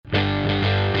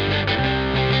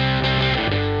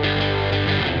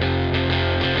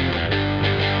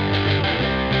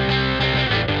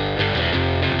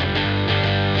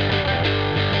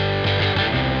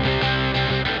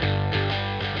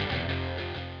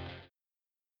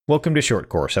Welcome to Short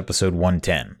Course, episode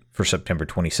 110 for September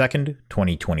 22nd,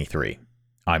 2023.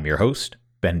 I'm your host,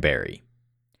 Ben Barry.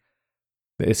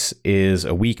 This is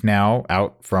a week now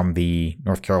out from the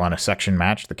North Carolina section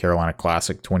match, the Carolina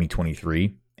Classic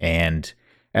 2023, and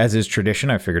as is tradition,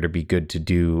 I figured it'd be good to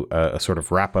do a sort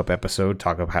of wrap-up episode,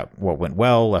 talk about what went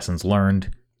well, lessons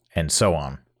learned, and so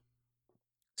on.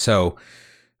 So,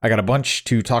 I got a bunch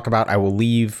to talk about. I will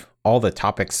leave all the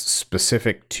topics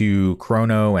specific to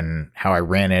Chrono and how I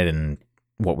ran it and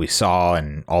what we saw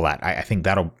and all that. I think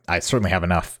I certainly have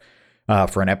enough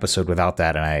for an episode without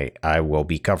that, and I will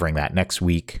be covering that next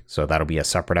week, so that'll be a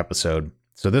separate episode.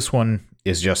 So this one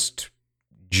is just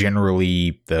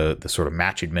generally the sort of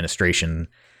match administration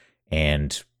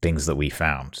and things that we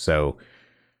found. So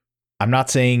I'm not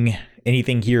saying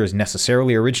anything here is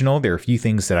necessarily original. There are a few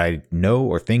things that I know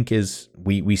or think is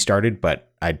we started,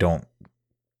 but I don't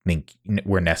think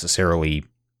we're necessarily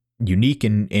unique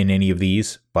in any of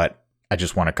these, but I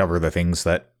just want to cover the things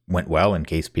that went well in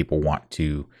case people want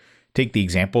to take the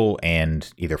example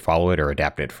and either follow it or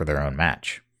adapt it for their own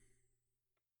match.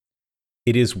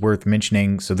 It is worth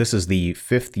mentioning, so this is the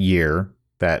 5th year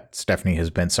that Stephanie has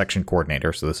been section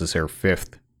coordinator, so this is her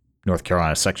 5th North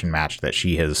Carolina section match that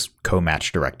she has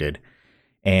co-match directed,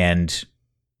 and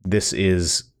this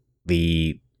is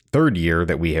the 3rd year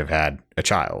that we have had a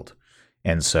child.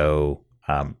 And so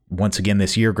once again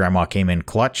this year, Grandma came in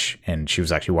clutch, and she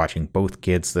was actually watching both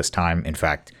kids this time. In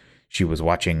fact, she was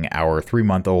watching our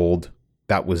 3-month-old.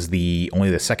 That was only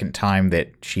the second time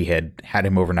that she had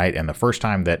him overnight, and the first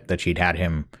time that she'd had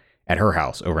him at her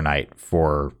house overnight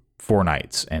for 4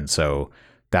 nights. And so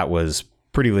that was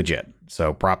pretty legit.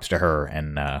 So props to her,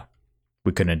 and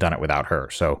we couldn't have done it without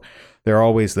her. So there are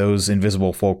always those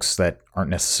invisible folks that aren't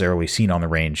necessarily seen on the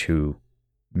range who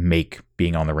make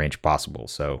being on the range possible.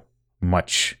 So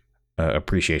much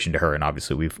appreciation to her, and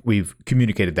obviously we've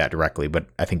communicated that directly, but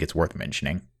I think it's worth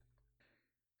mentioning.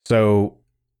 So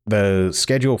the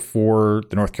schedule for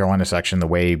the North Carolina section, the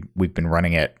way we've been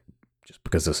running it, just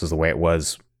because this is the way it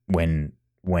was when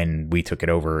we took it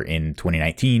over in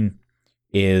 2019,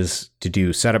 is to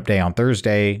do setup day on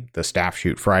Thursday, the staff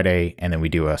shoot Friday, and then we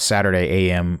do a Saturday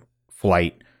AM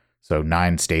flight, so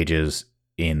 9 stages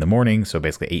in the morning, so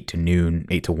basically 8 to noon,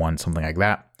 8 to 1, something like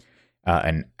that.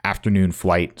 An afternoon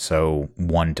flight, so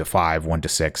 1 to 5, 1 to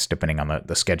 6, depending on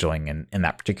the scheduling in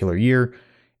that particular year.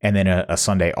 And then a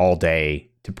Sunday all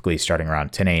day, typically starting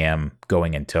around 10 a.m.,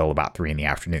 going until about 3 in the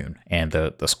afternoon. And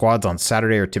the squads on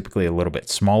Saturday are typically a little bit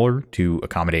smaller to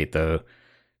accommodate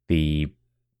the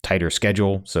tighter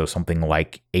schedule, so something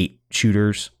like 8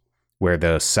 shooters, where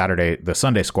the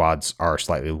Sunday squads are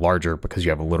slightly larger because you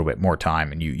have a little bit more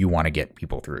time and you want to get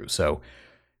people through. So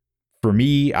for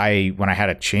me, when I had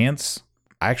a chance,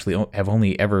 I actually have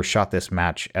only ever shot this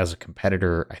match as a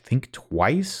competitor, I think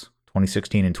twice,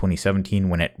 2016 and 2017,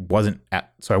 when it wasn't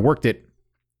so I worked it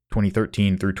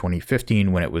 2013 through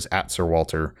 2015 when it was at Sir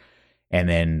Walter, and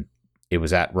then it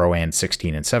was at Rowan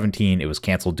 16 and 17. It was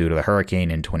canceled due to the hurricane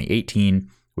in 2018,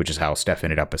 which is how Steph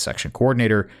ended up as section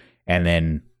coordinator. And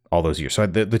then all those years. So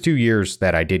the 2 years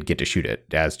that I did get to shoot it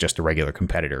as just a regular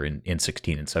competitor in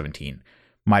 16 and 17,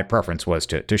 my preference was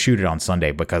to shoot it on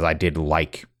Sunday because I did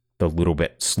like the little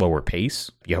bit slower pace.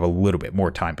 You have a little bit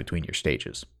more time between your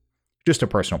stages. Just a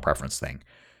personal preference thing.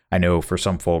 I know for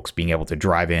some folks, being able to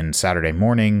drive in Saturday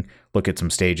morning, look at some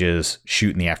stages,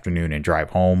 shoot in the afternoon, and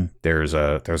drive home, there's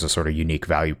a sort of unique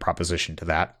value proposition to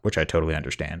that, which I totally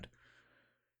understand.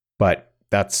 But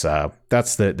that's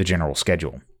the general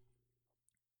schedule.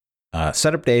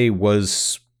 Setup day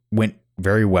went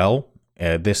very well.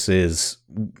 This is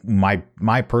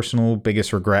my personal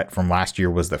biggest regret from last year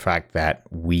was the fact that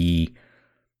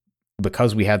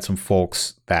because we had some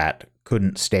folks that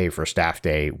couldn't stay for staff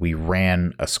day, we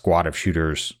ran a squad of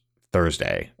shooters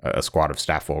Thursday, a squad of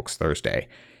staff folks Thursday.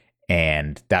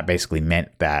 And that basically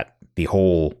meant that the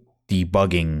whole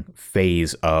debugging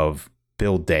phase of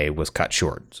build day was cut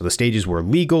short. So the stages were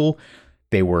legal.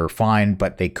 They were fine,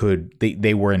 but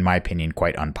they were, in my opinion,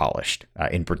 quite unpolished.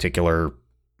 In particular,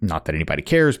 not that anybody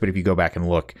cares, but if you go back and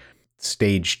look,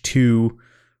 stage 2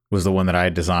 was the one that I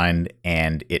had designed,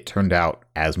 and it turned out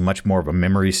as much more of a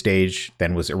memory stage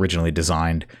than was originally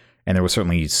designed. And there were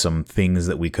certainly some things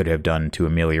that we could have done to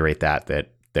ameliorate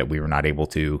that we were not able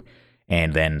to.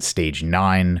 And then stage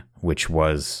 9, which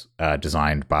was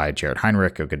designed by Jared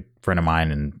Heinrich, a good friend of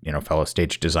mine and fellow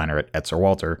stage designer at Sir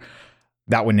Walter.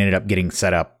 That one ended up getting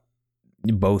set up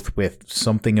both with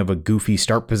something of a goofy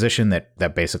start position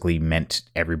that basically meant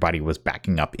everybody was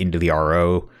backing up into the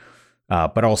RO,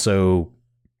 but also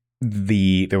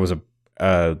there was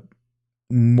a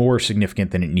more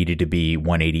significant than it needed to be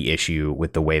 180 issue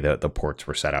with the way the ports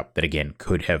were set up that, again,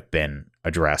 could have been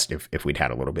addressed if we'd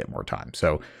had a little bit more time.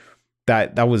 So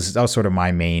that was sort of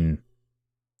my main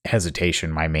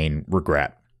hesitation, my main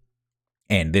regret.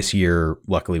 And this year,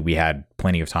 luckily, we had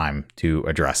plenty of time to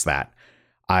address that.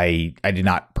 I did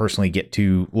not personally get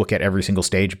to look at every single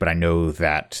stage, but I know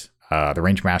that the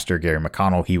range master, Gary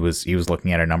McConnell, he was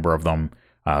looking at a number of them.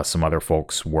 Some other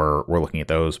folks were looking at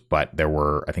those, but there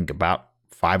were, I think, about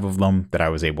 5 of them that I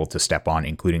was able to step on,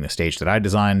 including the stage that I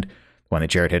designed, the one that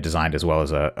Jared had designed, as well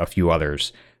as a few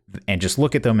others, and just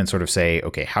look at them and sort of say,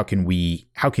 okay, how can we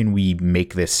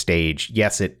make this stage?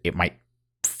 Yes, it might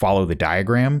follow the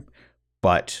diagram,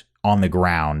 but on the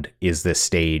ground, is this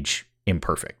stage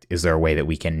imperfect? Is there a way that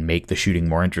we can make the shooting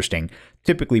more interesting?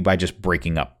 Typically by just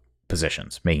breaking up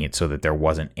positions, making it so that there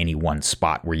wasn't any one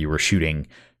spot where you were shooting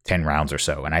 10 rounds or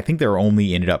so. And I think there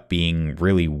only ended up being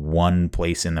really one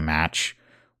place in the match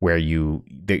where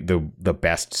the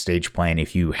best stage plan,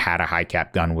 if you had a high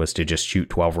cap gun, was to just shoot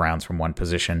 12 rounds from one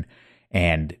position.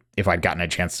 And if I'd gotten a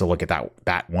chance to look at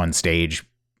that one stage,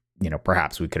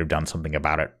 perhaps we could have done something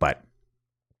about it. But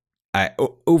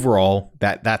overall,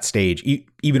 that stage,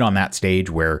 even on that stage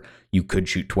where you could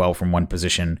shoot 12 from one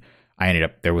position, I ended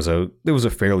up, there was a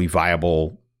fairly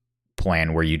viable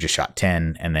plan where you just shot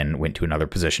 10 and then went to another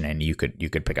position, and you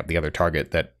could pick up the other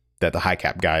target that the high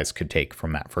cap guys could take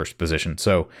from that first position.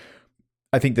 So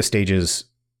I think the stages,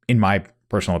 in my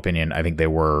personal opinion, I think they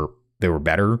were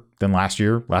better than last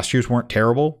year. Last year's weren't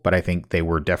terrible, but I think they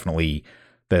were definitely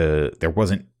there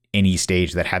wasn't any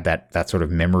stage that had that sort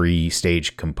of memory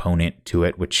stage component to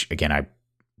it, which again, I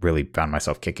really found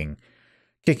myself kicking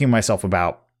myself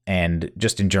about. And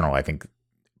just in general, I think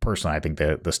personally, I think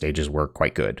the stages were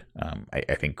quite good.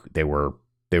 I think they were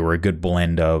a good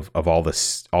blend of all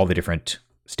the different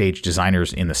stage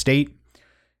designers in the state.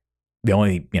 The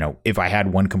only, if I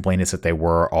had one complaint, is that they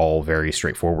were all very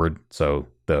straightforward. So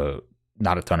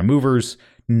not a ton of movers,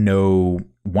 no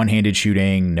one-handed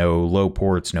shooting, no low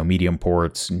ports, no medium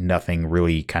ports, nothing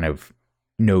really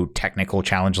no technical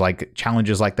challenges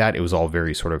like that. It was all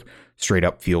very sort of straight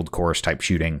up field course type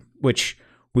shooting, which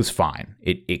was fine.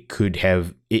 It could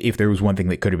have, if there was one thing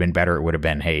that could have been better, it would have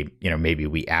been, hey, maybe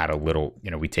we add a little,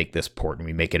 we take this port and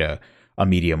we make it a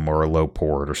medium or a low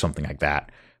port or something like that.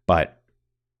 But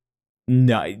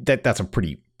no, that's a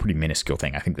pretty minuscule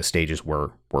thing. I think the stages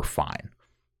were fine.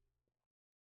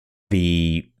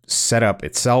 The setup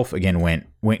itself, again,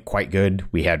 went quite good.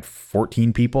 We had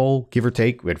 14 people, give or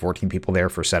take. We had 14 people there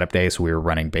for setup day. So we were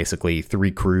running basically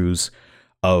 3 crews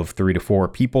of 3 to 4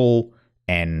 people.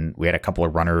 And we had a couple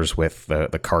of runners with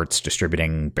the carts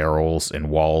distributing barrels and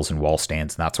wall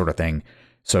stands and that sort of thing.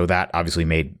 So that obviously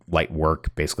made light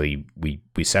work. Basically, we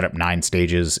set up 9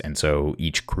 stages, and so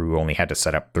each crew only had to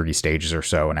set up 30 stages or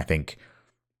so. And I think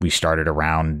we started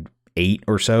around 8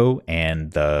 or so,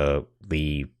 and the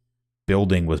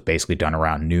building was basically done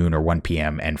around noon or 1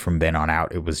 p.m. And from then on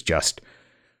out, it was just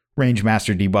range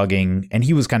master debugging, and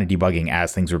he was kind of debugging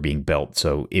as things were being built.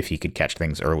 So if he could catch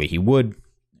things early, he would.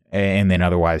 And then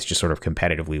otherwise just sort of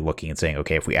competitively looking and saying,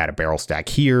 okay, if we add a barrel stack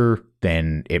here,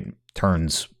 then it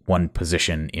turns one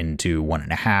position into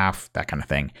 1.5, that kind of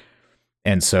thing.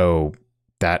 And so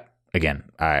that, again,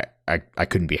 I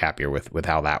couldn't be happier with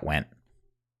how that went.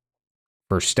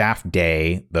 For staff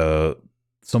day,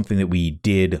 something that we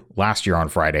did last year on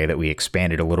Friday that we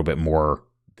expanded a little bit more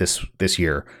this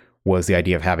year was the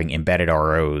idea of having embedded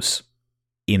ROs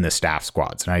in the staff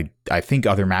squads. And I think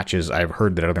I've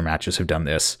heard that other matches have done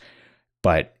this,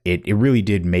 but it really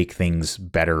did make things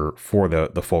better for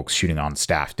the folks shooting on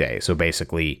staff day. So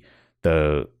basically,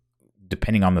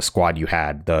 depending on the squad you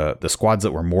had, the squads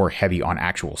that were more heavy on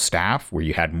actual staff, where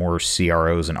you had more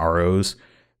CROs and ROs,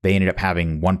 they ended up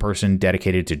having one person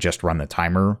dedicated to just run the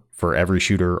timer for every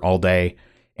shooter all day.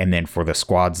 And then for the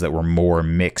squads that were more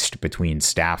mixed between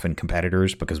staff and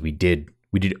competitors, because we did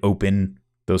open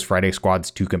those Friday squads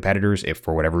to competitors if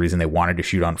for whatever reason they wanted to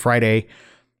shoot on Friday.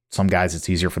 Some guys, it's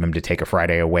easier for them to take a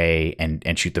Friday away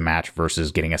and shoot the match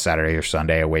versus getting a Saturday or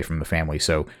Sunday away from the family.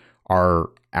 So our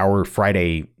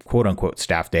Friday quote unquote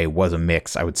staff day was a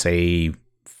mix, I would say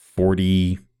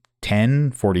 40-10,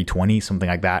 40-20, something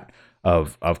like that,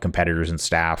 of competitors and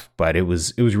staff, but it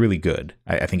was really good.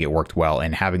 I think it worked well.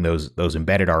 And having those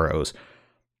embedded ROs,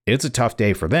 it's a tough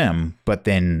day for them, but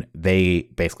then they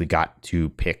basically got to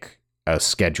pick a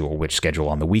schedule, which schedule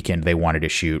on the weekend they wanted to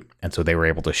shoot. And so they were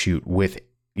able to shoot with,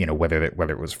 whether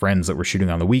it was friends that were shooting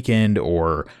on the weekend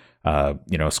or, a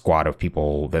squad of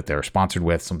people that they're sponsored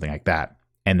with, something like that.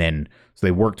 And then, so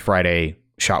they worked Friday,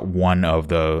 shot one of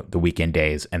the weekend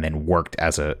days, and then worked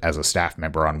as a staff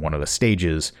member on one of the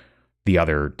stages the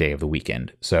other day of the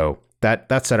weekend. So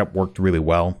that setup worked really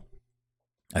well.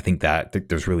 I think that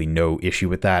there's really no issue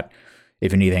with that.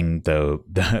 If anything,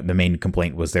 the main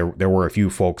complaint was there were a few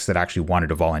folks that actually wanted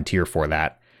to volunteer for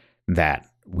that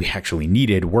we actually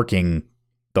needed working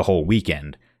the whole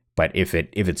weekend. But if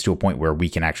it's to a point where we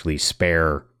can actually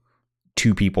spare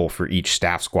 2 people for each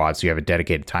staff squad, so you have a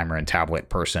dedicated timer and tablet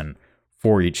person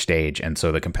for each stage, and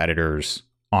so the competitors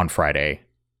on Friday,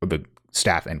 or the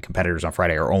staff and competitors on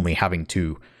Friday, are only having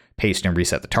to paste and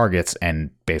reset the targets,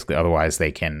 and basically otherwise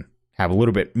they can have a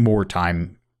little bit more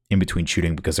time in between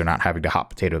shooting because they're not having to hot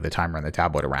potato the timer and the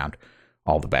tablet around,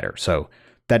 all the better. So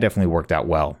that definitely worked out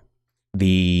well.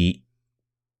 The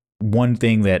one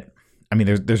thing that, I mean,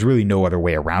 there's really no other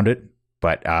way around it,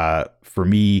 but for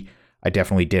me, I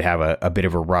definitely did have a bit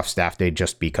of a rough staff day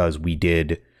just because we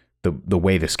did the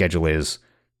way the schedule is.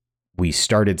 We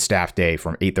started staff day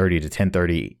from 8:30 to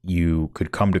 10:30. You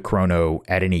could come to Chrono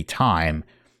at any time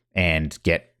and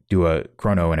do a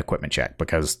chrono and equipment check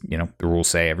because, you know, the rules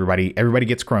say everybody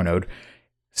gets chronoed,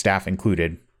 staff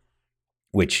included,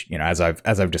 which, you know, as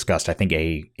I've discussed, I think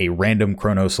a random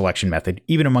chrono selection method,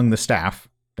 even among the staff,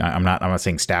 I'm not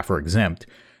saying staff are exempt,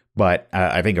 but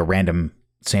I think a random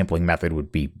sampling method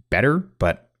would be better.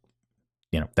 But,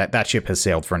 you know, that ship has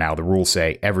sailed for now. The rules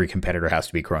say every competitor has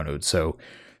to be chronoed. So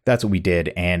that's what we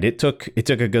did. And it took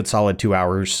a good solid 2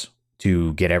 hours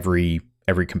to get every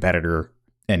competitor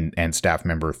and staff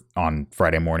member on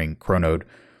Friday morning chronoed,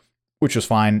 which was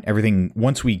fine. Everything,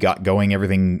 once we got going,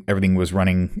 everything was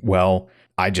running well.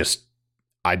 I just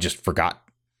forgot.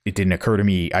 It didn't occur to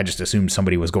me. I just assumed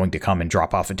somebody was going to come and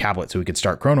drop off a tablet so we could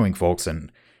start chronoing folks.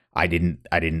 And I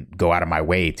didn't go out of my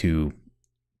way to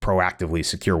proactively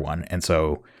secure one. And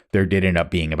so there did end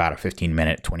up being about a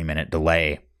 15-minute, 20-minute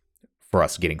delay for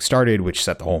us getting started, which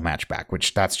set the whole match back,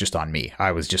 which that's just on me.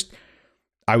 I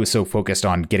was so focused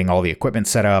on getting all the equipment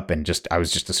set up and I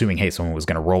was just assuming, hey, someone was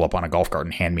going to roll up on a golf cart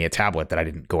and hand me a tablet, that I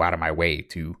didn't go out of my way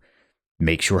to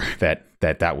make sure that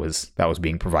was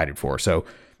being provided for. So,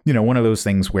 you know, one of those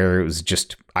things where it was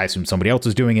just, I assumed somebody else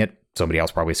was doing it. Somebody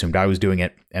else probably assumed I was doing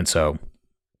it. And so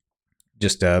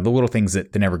just the little things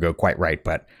that never go quite right.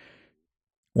 But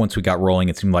once we got rolling,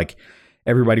 it seemed like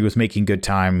everybody was making good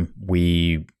time.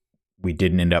 We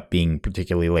didn't end up being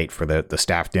particularly late for the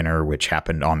staff dinner, which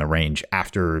happened on the range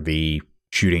after the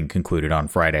shooting concluded on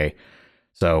Friday.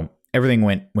 So everything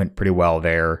went pretty well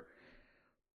there.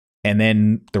 And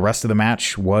then the rest of the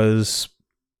match was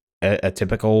a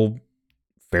typical,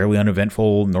 fairly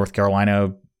uneventful North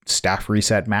Carolina staff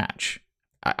reset match.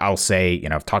 I'll say, you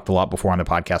know, I've talked a lot before on the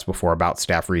podcast before about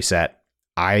staff reset.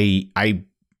 I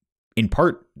in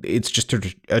part, it's just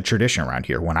a tradition around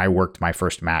here. When I worked my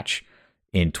first match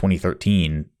in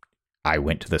 2013, I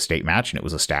went to the state match and it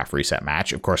was a staff reset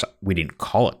match. Of course, we didn't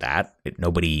call it that.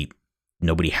 Nobody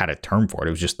had a term for it.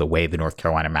 It was just the way the North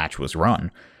Carolina match was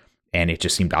run. And it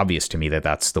just seemed obvious to me that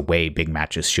that's the way big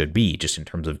matches should be, just in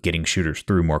terms of getting shooters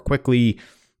through more quickly.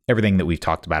 Everything that we've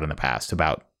talked about in the past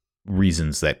about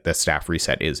reasons that the staff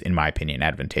reset is, in my opinion,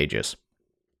 advantageous.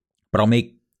 But I'll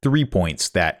make 3 points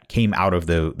that came out of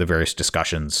the various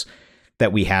discussions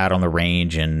that we had on the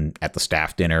range and at the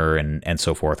staff dinner and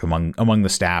so forth among the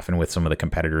staff and with some of the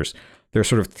competitors. There's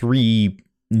sort of 3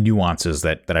 nuances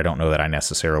that I don't know that I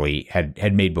necessarily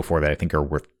had made before that I think are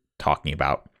worth talking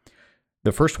about.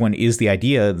 The first one is the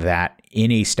idea that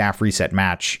in a staff reset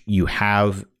match, you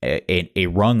have a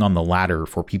rung on the ladder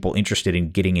for people interested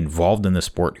in getting involved in the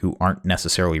sport who aren't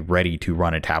necessarily ready to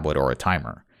run a tablet or a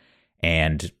timer.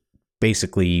 And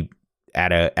basically,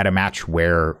 at a match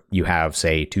where you have,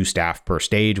 say, 2 staff per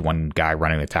stage, one guy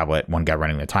running the tablet, one guy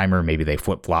running the timer, maybe they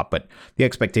flip-flop, but the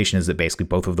expectation is that basically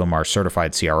both of them are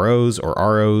certified CROs or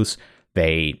ROs.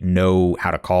 They know how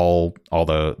to call all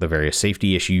the various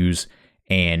safety issues,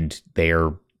 and they're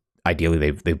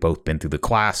ideally they've both been through the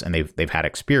class and they've had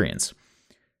experience.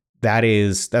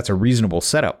 That's a reasonable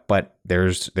setup, but there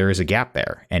is a gap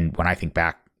there. And when I think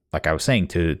back, like I was saying,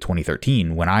 to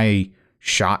 2013, when I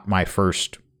shot my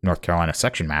first North Carolina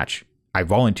section match, I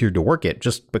volunteered to work it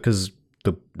just because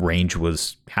the range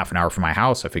was half an hour from my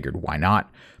house. I figured, why not?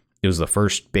 It was the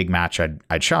first big match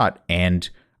I'd shot, and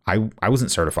I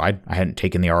wasn't certified. I hadn't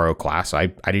taken the RO class. I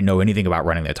didn't know anything about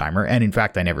running the timer, and in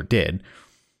fact, I never did.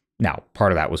 Now,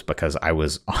 part of that was because I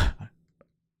was,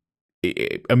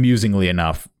 amusingly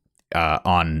enough,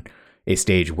 on a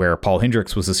stage where Paul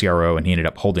Hendricks was the CRO, and he ended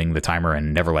up holding the timer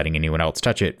and never letting anyone else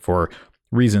touch it for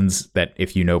reasons that,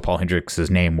 if you know Paul Hendricks'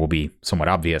 name, will be somewhat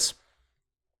obvious.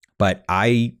 But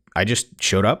I just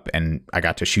showed up and I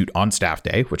got to shoot on staff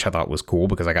day, which I thought was cool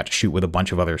because I got to shoot with a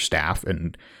bunch of other staff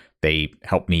and they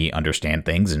helped me understand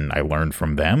things and I learned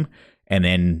from them. And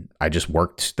then I just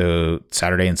worked the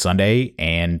Saturday and Sunday,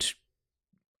 and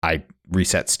I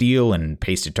reset steel and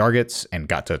pasted targets and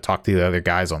got to talk to the other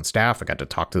guys on staff. I got to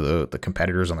talk to the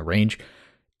competitors on the range.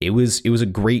 It was a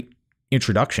great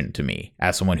introduction to me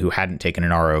as someone who hadn't taken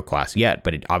an RO class yet,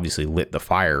 but it obviously lit the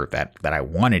fire that I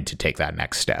wanted to take that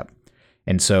next step.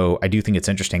 And so I do think it's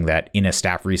interesting that in a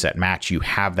staff reset match, you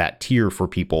have that tier for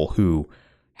people who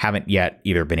haven't yet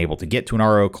either been able to get to an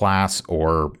RO class,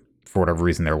 or for whatever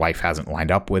reason, their life hasn't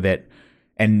lined up with it.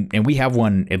 And we have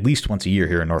one at least once a year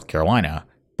here in North Carolina,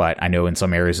 but I know in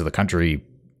some areas of the country,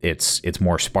 it's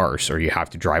more sparse, or you have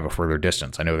to drive a further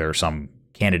distance. I know there are some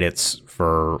candidates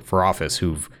for office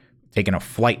who've taken a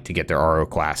flight to get their RO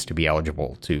class to be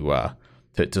eligible to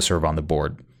serve on the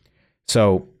board.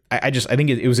 So I think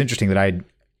it was interesting that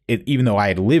even though I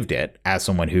had lived it as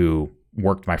someone who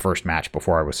worked my first match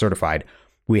before I was certified,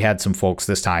 we had some folks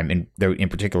this time, in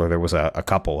particular, there was a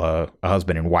couple, a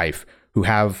husband and wife, who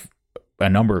have a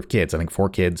number of kids, I think 4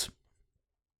 kids,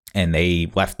 and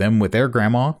they left them with their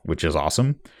grandma, which is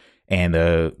awesome. And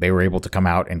they were able to come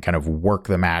out and kind of work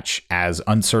the match as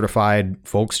uncertified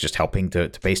folks, just helping to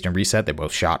paste and reset. They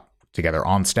both shot together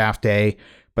on staff day,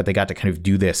 but they got to kind of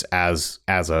do this as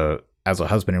a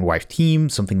husband and wife team,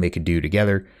 something they could do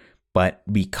together. But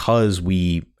because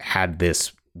we had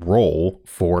this role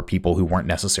for people who weren't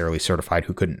necessarily certified,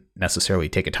 who couldn't necessarily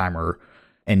take a timer,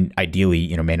 and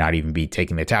ideally, may not even be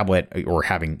taking the tablet, or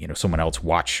having, someone else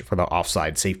watch for the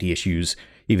offside safety issues,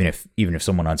 even if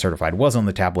someone uncertified was on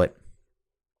the tablet,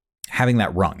 having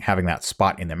that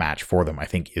spot in the match for them, I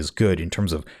think is good in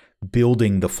terms of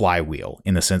building the flywheel,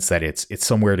 in the sense that it's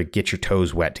somewhere to get your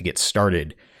toes wet, to get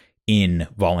started in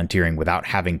volunteering without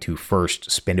having to first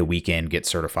spend a weekend, get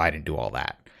certified, and do all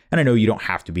that. And I know you don't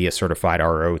have to be a certified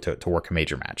RO to work a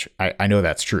major match. I know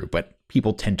that's true, but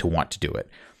people tend to want to do it.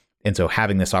 And so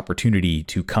having this opportunity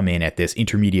to come in at this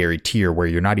intermediary tier where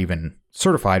you're not even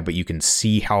certified, but you can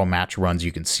see how a match runs,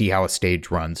 you can see how a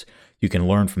stage runs, you can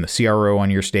learn from the CRO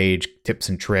on your stage, tips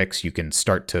and tricks, you can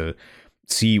start to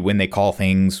see when they call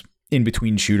things in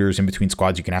between shooters, in between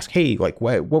squads. You can ask, hey, like,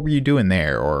 what were you doing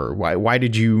there? Or why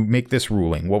did you make this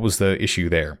ruling? What was the issue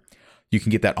there? You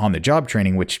can get that on the job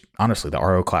training, which honestly, the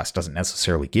RO class doesn't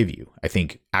necessarily give you. I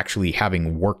think actually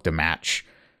having worked a match,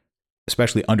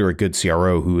 especially under a good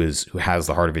CRO who has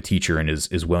the heart of a teacher and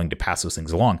is willing to pass those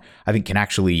things along, I think can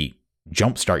actually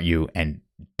jumpstart you and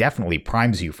definitely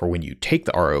primes you for when you take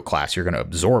the RO class, you're going to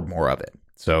absorb more of it.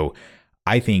 So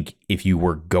I think if you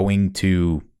were going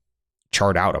to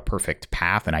chart out a perfect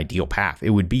path, an ideal path,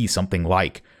 it would be something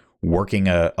like working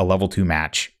a level 2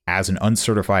 match as an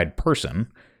uncertified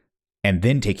person, and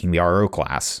then taking the RO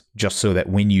class, just so that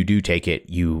when you do take it,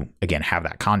 you, again, have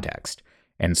that context.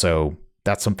 And so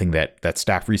that's something that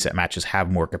staff reset matches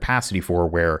have more capacity for,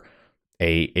 where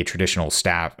a traditional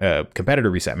staff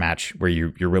competitor reset match, where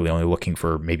you're really only looking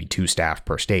for maybe 2 staff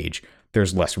per stage,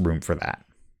 there's less room for that.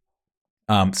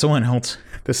 Someone else,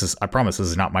 I promise this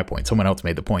is not my point. Someone else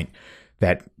made the point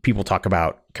that people talk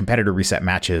about competitor reset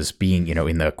matches being,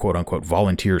 in the quote unquote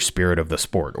volunteer spirit of the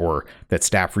sport, or that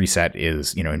staff reset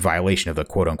is, in violation of the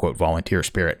quote unquote volunteer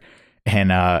spirit. And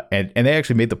they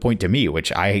actually made the point to me,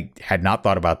 which I had not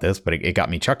thought about this, but it got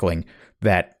me chuckling,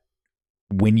 that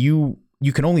when you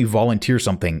can only volunteer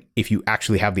something if you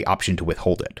actually have the option to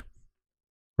withhold it,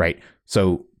 right?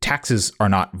 So taxes are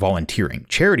not volunteering.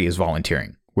 Charity is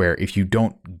volunteering, where if you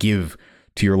don't give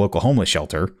to your local homeless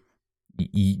shelter,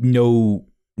 no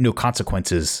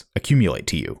consequences accumulate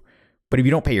to you. But if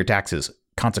you don't pay your taxes,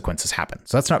 consequences happen.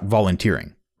 So that's not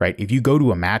volunteering, right? If you go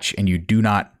to a match and you do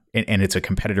not, and it's a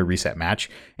competitor reset match,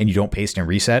 and you don't paste and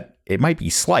reset, it might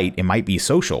be slight, it might be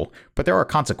social, but there are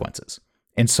consequences.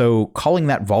 And so calling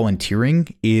that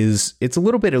volunteering it's a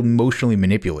little bit emotionally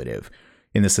manipulative,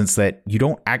 in the sense that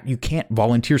you can't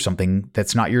volunteer something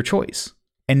that's not your choice.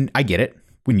 And I get it.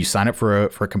 When you sign up for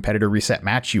a competitor reset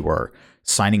match, you are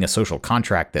signing a social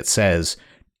contract that says,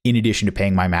 in addition to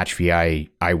paying my match fee,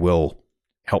 I will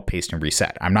help paste and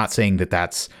reset. I'm not saying that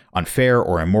that's unfair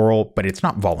or immoral, but it's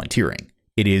not volunteering.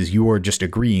 It is, you are just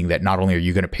agreeing that not only are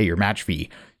you going to pay your match fee,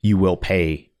 you will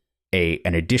pay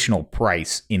an additional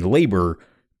price in labor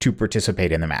to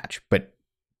participate in the match. But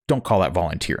don't call that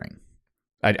volunteering.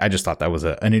 I just thought that was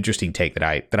an interesting take that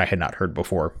I had not heard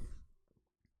before.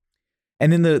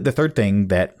 And then the third thing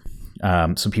that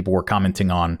some people were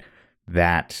commenting on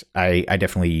that I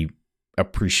definitely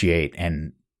appreciate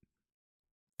and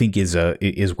think is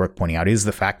worth pointing out is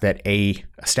the fact that a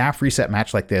staff reset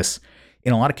match like this,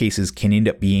 in a lot of cases, can end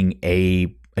up being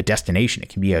a destination. It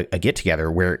can be a get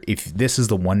together where, if this is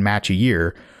the one match a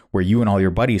year where you and all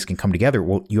your buddies can come together.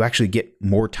 Well, you actually get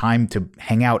more time to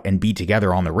hang out and be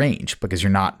together on the range because you're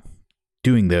not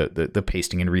doing the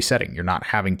pasting and resetting. You're not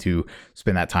having to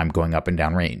spend that time going up and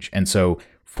down range. And so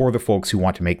for the folks who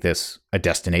want to make this a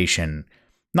destination,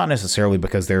 not necessarily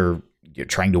because they're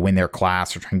trying to win their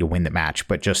class or trying to win the match,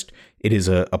 but just it is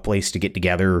a place to get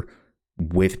together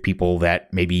with people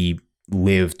that maybe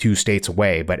live 2 states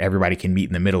away, but everybody can meet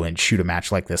in the middle and shoot a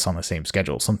match like this on the same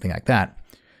schedule, something like that.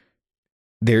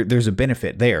 There's a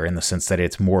benefit there in the sense that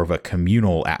it's more of a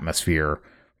communal atmosphere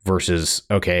versus,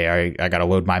 okay, I got to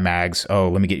load my mags. Oh,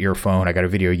 let me get your phone. I got to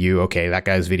video you. Okay, that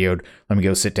guy's videoed. Let me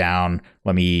go sit down.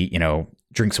 Let me,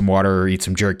 drink some water, eat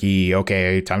some jerky.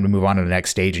 Okay, time to move on to the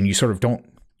next stage. And you sort of don't,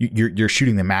 you're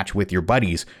shooting the match with your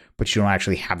buddies, but you don't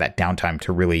actually have that downtime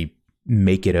to really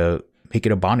make it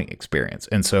a bonding experience.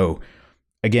 And so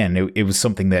again, it was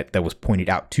something that was pointed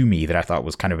out to me that I thought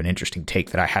was kind of an interesting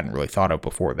take that I hadn't really thought of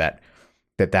before,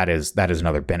 that is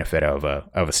another benefit of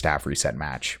a staff reset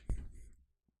match.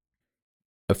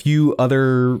 A few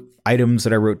other items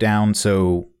that I wrote down.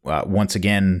 So once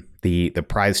again, the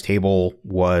prize table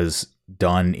was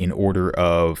done in order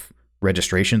of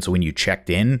registration. So when you checked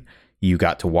in, you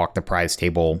got to walk the prize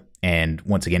table. And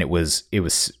once again, it was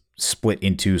split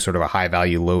into sort of a high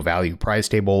value, low value prize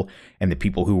table. And the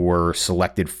people who were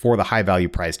selected for the high value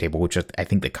prize table, which I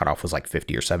think the cutoff was like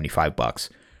 $50 or $75.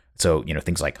 So,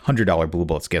 things like $100 Blue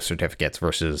Bullets gift certificates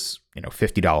versus,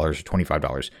 $50 or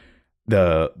 $25.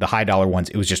 The high dollar ones,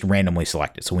 it was just randomly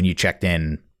selected. So when you checked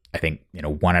in, I think,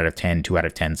 1 out of 10, 2 out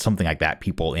of 10, something like that,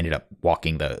 people ended up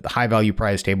walking the high value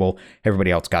prize table.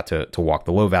 Everybody else got to walk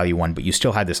the low value one, but you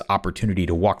still had this opportunity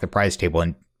to walk the prize table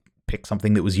and pick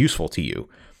something that was useful to you.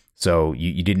 So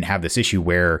you didn't have this issue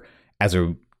where as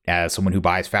someone who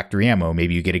buys factory ammo,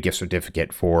 maybe you get a gift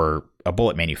certificate for a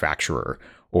bullet manufacturer,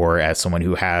 or as someone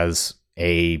who has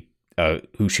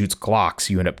who shoots Glocks,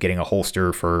 you end up getting a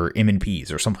holster for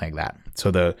M&Ps or something like that.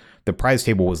 So the prize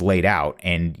table was laid out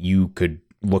and you could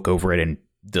look over it and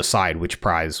decide which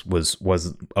prize was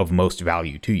of most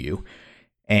value to you.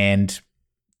 And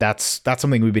that's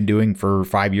something we've been doing for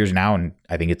 5 years now, and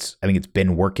I think it's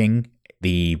been working.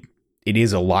 It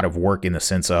is a lot of work in the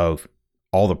sense of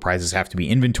all the prizes have to be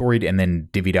inventoried and then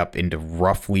divvied up into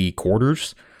roughly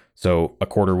quarters. So a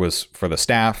quarter was for the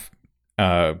staff,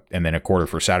 and then a quarter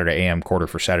for Saturday AM, quarter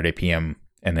for Saturday PM,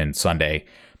 and then Sunday.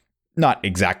 Not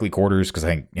exactly quarters, because I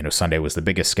think Sunday was the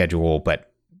biggest schedule,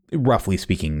 but roughly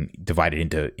speaking,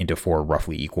 divided into 4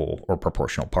 roughly equal or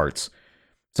proportional parts.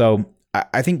 So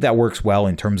I think that works well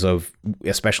in terms of,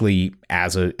 especially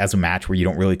as a match where you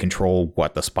don't really control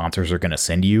what the sponsors are going to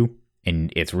send you,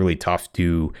 and it's really tough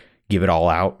to give it all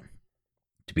out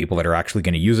to people that are actually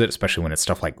going to use it, especially when it's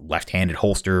stuff like left-handed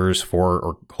holsters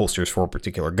for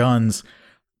particular guns.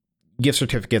 Gift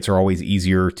certificates are always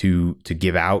easier to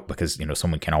give out because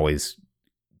someone can always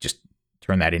just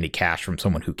turn that into cash from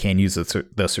someone who can use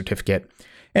the certificate,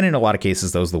 and in a lot of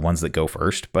cases those are the ones that go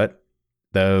first. But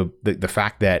the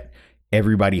fact that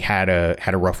everybody had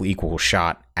a roughly equal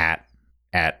shot at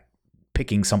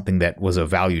picking something that was of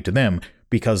value to them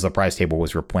because the prize table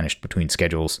was replenished between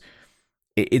schedules,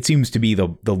 it seems to be the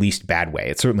least bad way.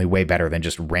 It's certainly way better than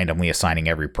just randomly assigning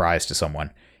every prize to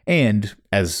someone. And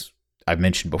as I've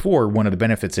mentioned before, one of the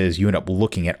benefits is you end up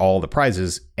looking at all the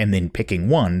prizes and then picking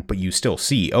one, but you still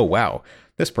see, oh, wow,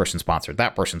 this person sponsored,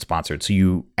 that person sponsored. So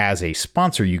you, as a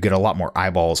sponsor, you get a lot more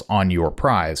eyeballs on your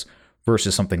prize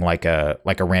versus something like a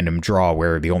random draw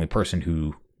where the only person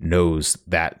who knows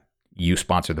that you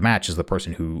sponsor the match is the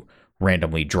person who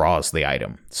randomly draws the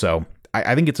item. So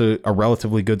I think it's a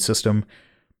relatively good system.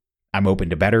 I'm open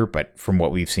to better, but from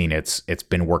what we've seen, it's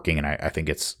been working, and I think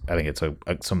it's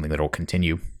something that'll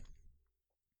continue.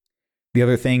 The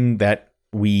other thing that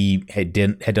we had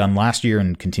done last year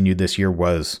and continued this year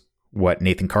was what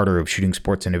Nathan Carter of Shooting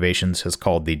Sports Innovations has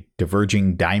called the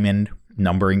diverging diamond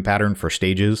numbering pattern for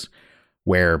stages,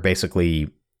 where basically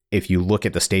if you look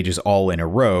at the stages all in a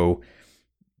row,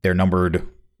 they're numbered,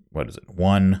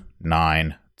 1,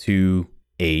 9, 2,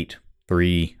 8,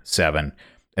 3, 7.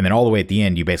 And then all the way at the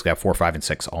end, you basically have 4, 5, and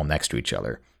 6 all next to each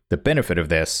other. The benefit of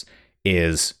this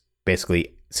is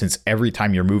basically, since every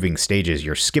time you're moving stages,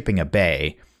 you're skipping a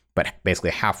bay, but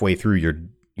basically halfway through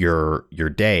your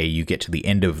day, you get to the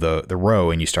end of the row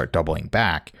and you start doubling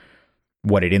back.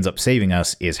 What it ends up saving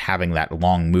us is having that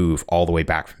long move all the way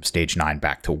back from stage 9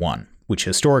 back to 1, which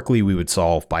historically we would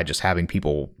solve by just having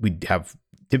we'd have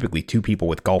typically 2 people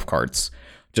with golf carts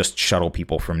just shuttle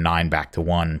people from 9 back to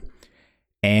 1.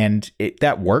 And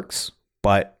that works,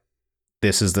 but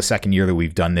this is the second year that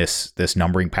we've done this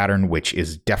numbering pattern, which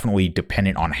is definitely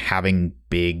dependent on having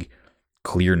big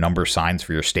clear number signs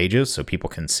for your stages so people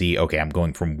can see, okay, I'm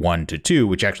going from 1 to 2,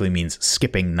 which actually means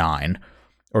skipping 9,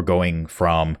 or going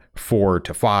from 4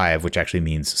 to 5, which actually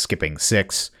means skipping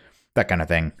 6, that kind of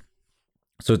thing.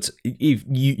 So it's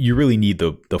you really need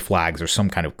the flags or some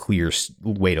kind of clear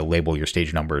way to label your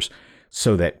stage numbers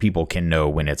so that people can know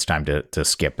when it's time to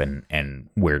skip and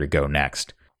where to go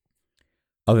next.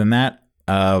 Other than that,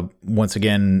 once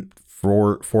again,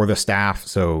 for the staff,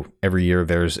 so every year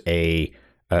there's a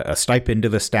stipend to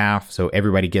the staff, so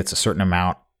everybody gets a certain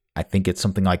amount. I think it's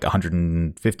something like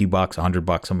 $150,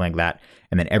 $100, something like that.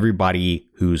 And then everybody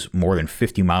who's more than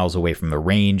 50 miles away from the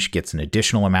range gets an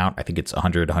additional amount. I think it's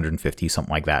 100, 150,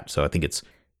 something like that. So I think it's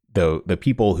the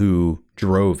people who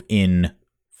drove in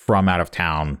from out of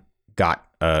town got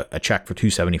a check for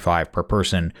 $275 per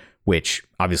person, which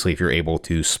obviously if you're able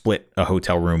to split a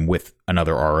hotel room with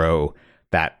another RO,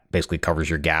 that basically covers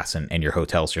your gas and your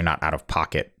hotel, so you're not out of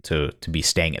pocket to be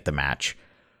staying at the match.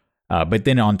 But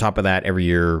then on top of that, every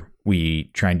year we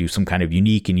try and do some kind of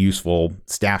unique and useful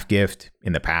staff gift.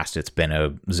 In the past, it's been a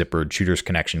zippered Shooter's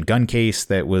Connection gun case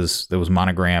that was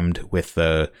monogrammed with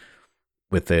the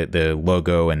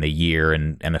logo and the year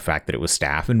and the fact that it was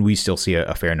staff, and we still see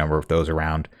a fair number of those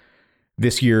around.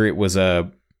 This year it was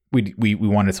we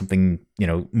wanted something,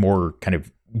 more kind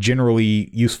of generally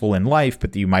useful in life,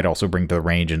 but that you might also bring to the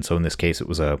range. And so in this case, it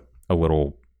was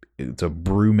it's a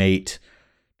Brewmate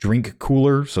drink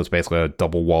cooler. So it's basically a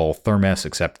double wall thermos,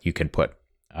 except you can put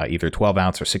either 12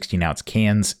 ounce or 16 ounce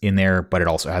cans in there, but it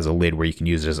also has a lid where you can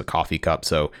use it as a coffee cup.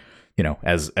 So,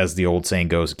 as the old saying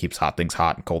goes, it keeps hot things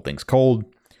hot and cold things cold.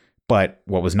 But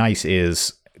what was nice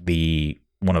is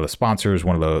one of the sponsors,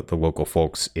 one of the local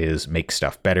folks, is Make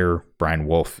Stuff Better, Brian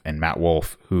Wolf and Matt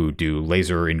Wolf, who do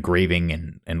laser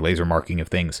engraving and laser marking of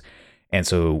things. And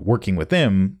so working with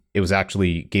them, it was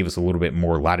actually gave us a little bit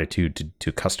more latitude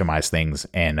to customize things.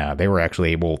 And they were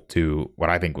actually able to,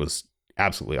 what I think was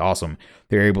absolutely awesome,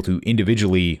 they were able to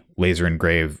individually laser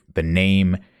engrave the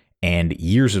name and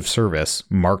years of service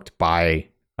marked by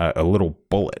a little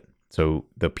bullet. So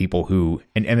the people who,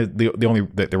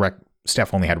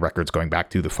 Steph only had records going back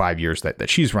to the 5 years that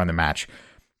she's run the match,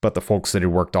 but the folks that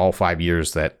had worked all 5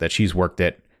 years that she's worked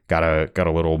it got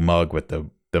a little mug with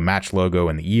the match logo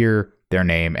and the year, their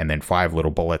name, and then 5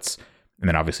 little bullets. And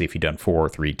then obviously if you'd done 4,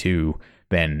 3, 2,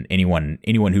 then anyone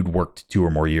who'd worked 2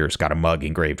 or more years got a mug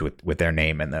engraved with their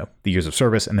name and the years of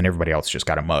service, and then everybody else just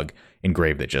got a mug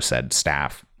engraved that just said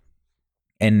staff.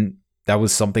 And that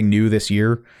was something new this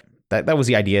year. That was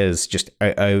the idea, is just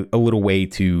a little way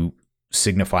to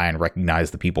signify and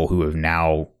recognize the people who have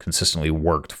now consistently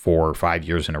worked 4 or 5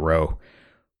 years in a row,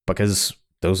 because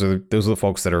those are the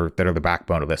folks that are the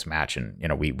backbone of this match,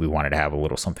 and we wanted to have a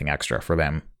little something extra for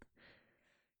them.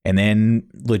 And then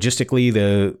logistically,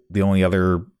 the only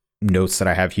other notes that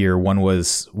I have here, one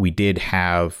was we did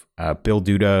have Bill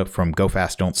Duda from Go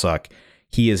Fast Don't Suck.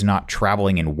 He is not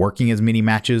traveling and working as many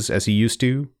matches as he used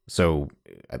to. So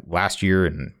last year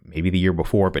and maybe the year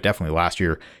before, but definitely last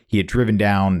year, he had driven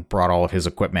down, brought all of his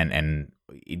equipment and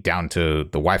down to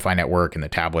the Wi-Fi network and the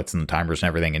tablets and the timers and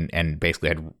everything, and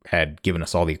basically had given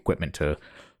us all the equipment to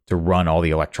run all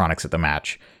the electronics at the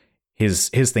match. His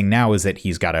thing now is that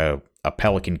he's got a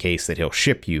Pelican case that he'll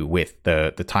ship you with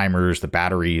the timers, the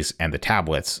batteries, and the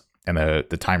tablets. And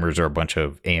the timers are a bunch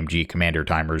of AMG Commander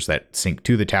timers that sync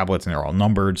to the tablets, and they're all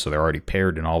numbered, so they're already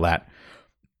paired and all that.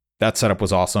 That setup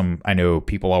was awesome. I know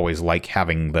people always like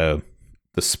having the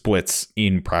splits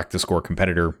in Practice Score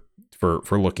Competitor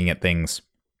for looking at things.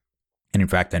 And in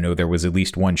fact, I know there was at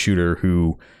least one shooter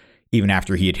who, even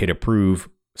after he had hit approve,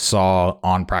 saw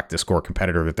on Practice Score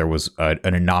Competitor that there was an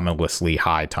anomalously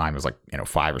high time. It was like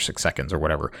 5 or 6 seconds or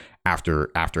whatever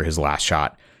after his last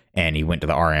shot, and he went to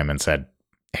the RM and said,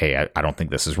 "Hey, I don't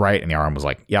think this is right." And the RM was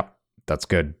like, "Yep, that's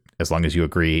good. As long as you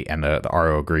agree and the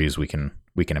RO agrees, we can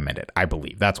amend it." I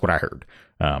believe that's what I heard.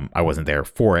 I wasn't there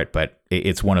for it, but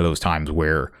it's one of those times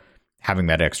where having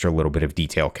that extra little bit of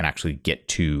detail can actually get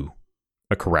to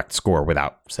a correct score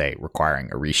without, say, requiring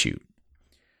a reshoot.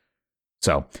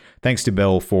 So thanks to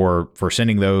Bill for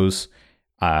sending those.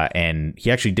 And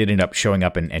he actually did end up showing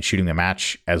up and shooting the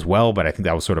match as well, but I think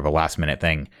that was sort of a last minute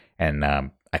thing. And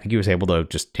I think he was able to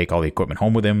just take all the equipment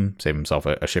home with him, save himself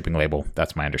a shipping label.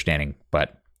 That's my understanding.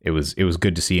 But it was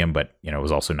good to see him. But it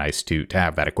was also nice to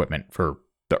have that equipment for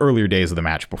the earlier days of the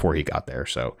match before he got there.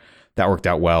 So that worked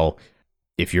out well.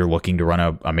 If you're looking to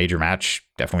run a major match,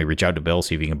 definitely reach out to Bill,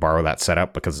 see if you can borrow that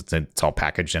setup, because it's all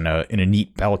packaged in a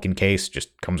neat Pelican case,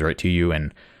 just comes right to you.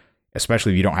 And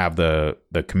especially if you don't have the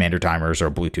commander timers or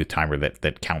a Bluetooth timer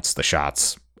that counts the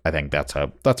shots, I think that's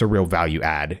a real value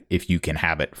add if you can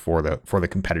have it for the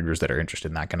competitors that are interested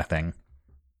in that kind of thing.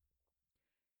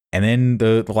 And then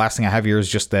the last thing I have here is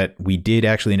just that we did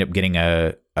actually end up getting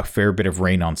a fair bit of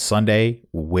rain on Sunday,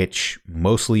 which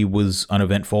mostly was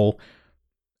uneventful.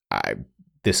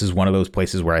 This is one of those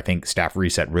places where I think Staff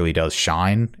Reset really does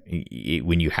shine.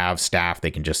 When you have staff,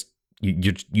 they can just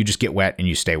you just get wet and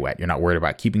you stay wet. You're not worried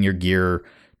about keeping your gear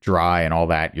dry and all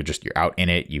that. You're out in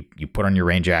it. You put on your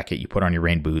rain jacket, you put on your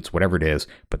rain boots, whatever it is.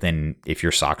 But then if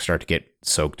your socks start to get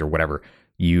soaked or whatever,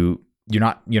 you're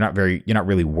not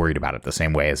really worried about it the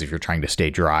same way as if you're trying to stay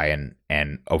dry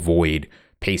and avoid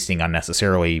pasting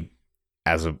unnecessarily.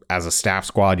 As a staff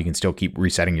squad, you can still keep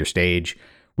resetting your stage.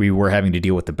 We were having to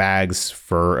deal with the bags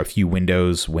for a few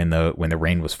windows when the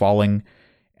rain was falling.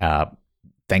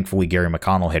 Thankfully, Gary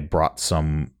McConnell had brought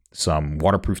some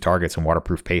waterproof targets and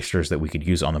waterproof pasters that we could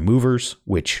use on the movers,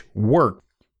 which worked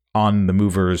on the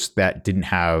movers that didn't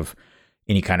have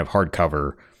any kind of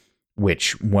hardcover,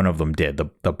 which one of them did.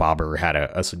 The bobber had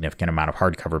a significant amount of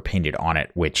hardcover painted on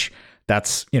it, which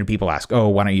that's, people ask, oh,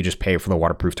 why don't you just pay for the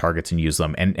waterproof targets and use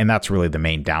them? And that's really the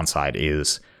main downside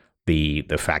is the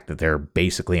fact that they're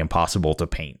basically impossible to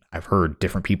paint. I've heard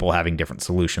different people having different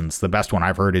solutions. The best one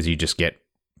I've heard is you just get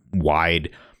wide,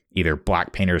 either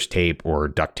black painter's tape or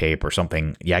duct tape or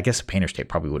something. Yeah, I guess painter's tape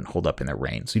probably wouldn't hold up in the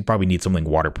rain. So you'd probably need something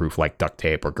waterproof like duct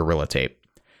tape or Gorilla Tape.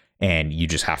 And you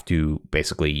just have to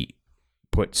basically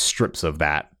put strips of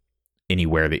that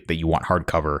anywhere that you want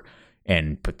hardcover.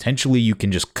 And potentially you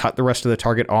can just cut the rest of the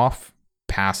target off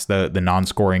past the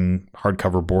non-scoring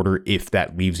hardcover border if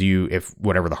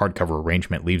whatever the hardcover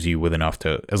arrangement leaves you with enough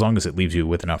to, as long as it leaves you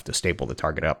with enough to staple the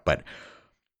target up. But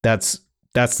that's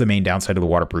the main downside of the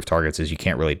waterproof targets is you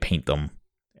can't really paint them.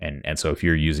 And so if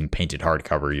you're using painted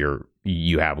hardcover,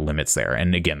 you have limits there.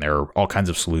 And again, there are all kinds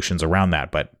of solutions around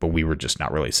that, but we were just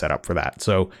not really set up for that.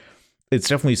 So it's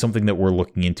definitely something that we're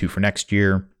looking into for next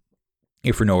year.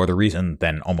 If for no other reason,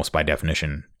 then almost by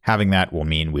definition, having that will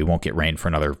mean we won't get rain for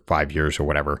another 5 years or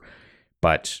whatever.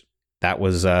 But that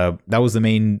was the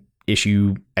main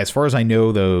issue. As far as I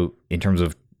know, though, in terms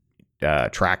of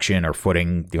traction or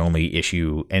footing, the only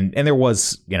issue, and there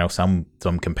was, some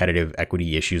competitive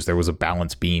equity issues. There was a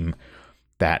balance beam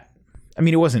that,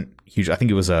 it wasn't huge. I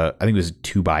think it was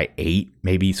 2x8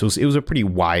 maybe. So it was a pretty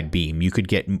wide beam. You could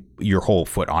get your whole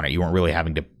foot on it. You weren't really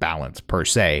having to balance per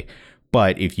se.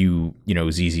 But if it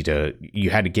was easy you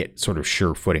had to get sort of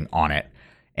sure footing on it.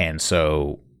 And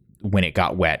so when it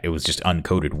got wet, it was just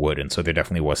uncoated wood. And so there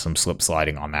definitely was some slip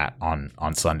sliding on that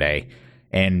on Sunday.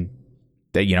 And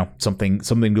that, something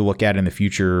to look at in the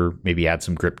future, maybe add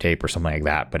some grip tape or something like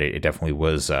that. But it definitely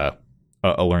was a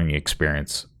learning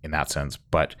experience in that sense.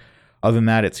 But other than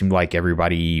that, it seemed like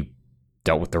everybody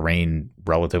dealt with the rain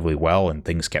relatively well and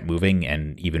things kept moving.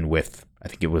 And even with, I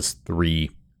think it was 3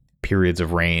 periods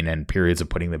of rain and periods of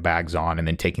putting the bags on and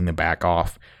then taking them back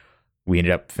off, we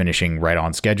ended up finishing right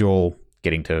on schedule,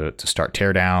 getting to start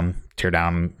teardown.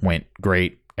 Teardown went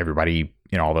great. Everybody,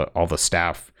 all the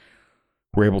staff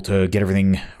were able to get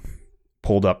everything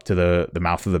pulled up to the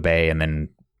mouth of the bay, and then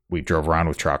we drove around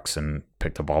with trucks and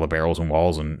picked up all the barrels and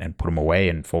walls and put them away,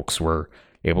 and folks were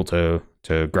able to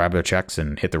grab their checks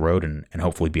and hit the road and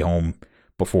hopefully be home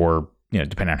before,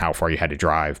 depending on how far you had to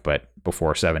drive, but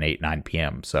before 7, 8, 9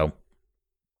 p.m. So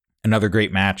another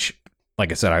great match.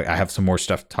 Like I said, I have some more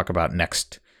stuff to talk about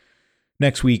next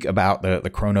week about the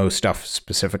chrono stuff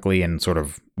specifically and sort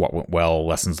of what went well,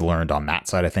 lessons learned on that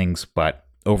side of things. But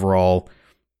overall,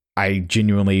 I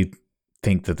genuinely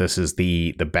think that this is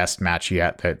the best match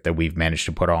yet that we've managed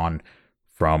to put on,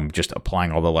 from just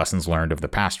applying all the lessons learned of the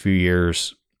past few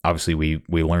years. Obviously,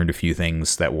 we learned a few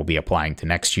things that we'll be applying to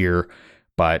next year,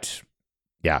 but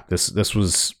yeah, this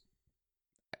was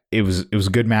a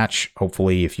good match.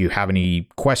 Hopefully, if you have any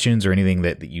questions or anything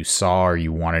that you saw or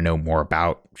you want to know more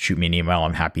about, shoot me an email.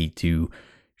 I'm happy to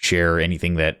share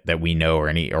anything that we know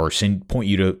or point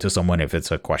you to someone if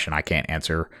it's a question I can't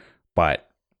answer. But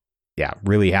yeah,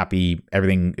 really happy.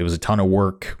 Everything, it was a ton of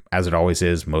work, as it always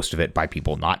is, most of it by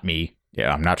people, not me.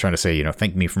 Yeah, I'm not trying to say,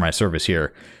 thank me for my service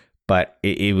here, but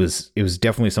it was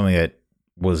definitely something that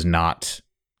was not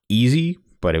easy,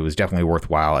 but it was definitely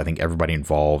worthwhile. I think everybody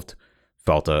involved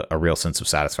felt a real sense of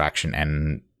satisfaction,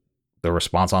 and the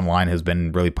response online has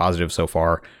been really positive so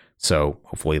far. So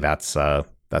hopefully that's a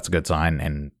good sign.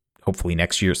 And hopefully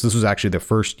next year, so this was actually the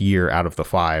first year out of the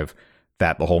 5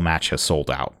 that the whole match has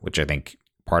sold out, which I think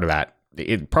part of that,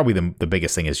 probably the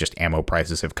biggest thing is just ammo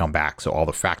prices have come back. So all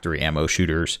the factory ammo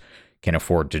shooters can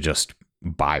afford to just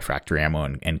buy factory ammo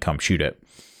and come shoot it.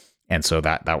 And so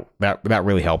that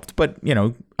really helped. But,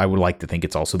 I would like to think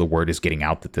it's also the word is getting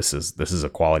out that this is a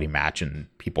quality match and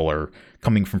people are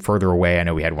coming from further away. I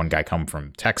know we had one guy come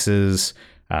from Texas,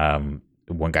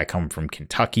 one guy coming from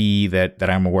Kentucky that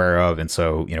I'm aware of. And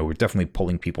so, we're definitely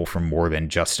pulling people from more than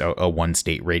just a one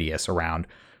state radius around.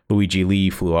 Luigi Lee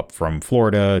flew up from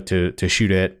Florida to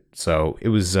shoot it. So it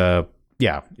was, it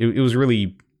was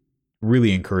really,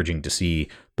 really encouraging to see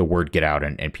the word get out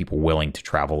and people willing to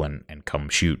travel and come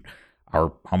shoot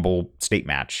our humble state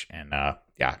match. And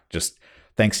just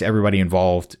thanks to everybody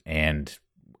involved, and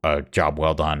a job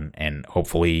well done. And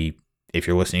hopefully, if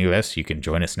you're listening to this, you can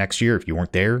join us next year if you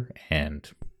weren't there, and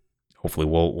hopefully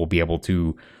we'll be able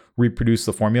to reproduce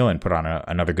the formula and put on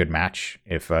another good match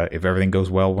if everything goes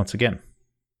well once again.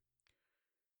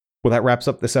 Well, that wraps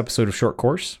up this episode of Short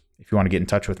Course. If you want to get in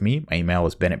touch with me, my email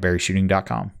is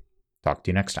ben@berryshooting.com. Talk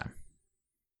to you next time.